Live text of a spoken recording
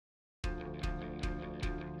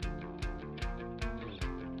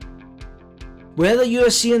Whether you're a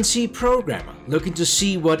CNC programmer looking to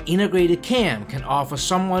see what integrated CAM can offer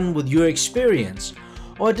someone with your experience,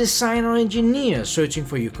 or a designer or engineer searching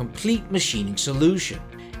for your complete machining solution,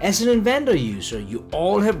 as an Inventor user, you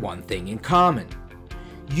all have one thing in common.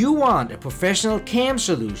 You want a professional CAM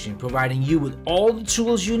solution providing you with all the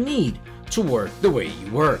tools you need to work the way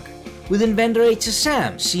you work. With Inventor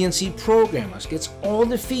HSM, CNC programmers get all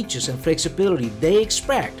the features and flexibility they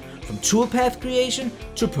expect from toolpath creation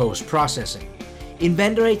to post-processing.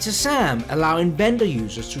 Inventor HSM allow Inventor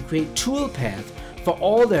users to create toolpath for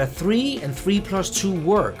all their 3 and 3+2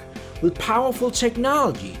 work with powerful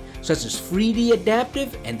technology such as 3D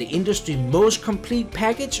Adaptive and the industry's most complete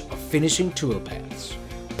package of finishing toolpaths.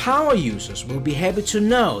 Power users will be happy to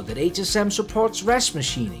know that HSM supports rest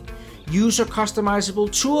machining, user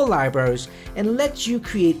customizable tool libraries, and lets you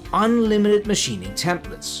create unlimited machining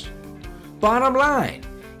templates. Bottom line,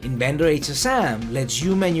 Inventor HSM lets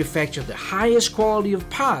you manufacture the highest quality of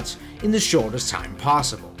parts in the shortest time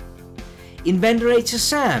possible. Inventor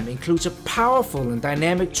HSM includes a powerful and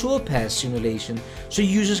dynamic toolpath simulation so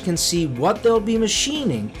users can see what they'll be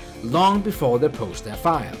machining long before they post their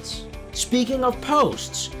files. Speaking of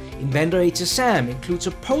posts, Inventor HSM includes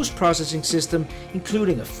a post-processing system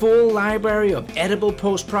including a full library of edible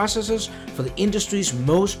post-processors for the industry's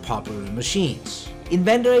most popular machines.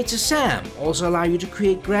 Inventor HSM also allows you to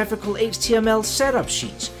create graphical HTML setup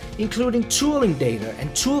sheets, including tooling data and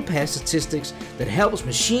toolpath statistics that helps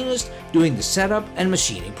machinists during the setup and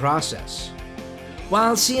machining process.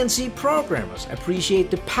 While CNC programmers appreciate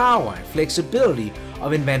the power and flexibility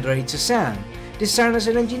of Inventor HSM, designers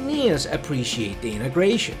and engineers appreciate the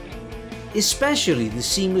integration, especially the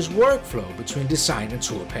seamless workflow between design and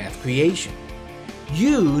toolpath creation.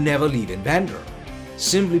 You never leave Inventor.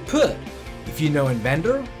 Simply put, if you know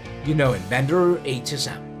Inventor, you know Inventor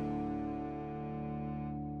HSM.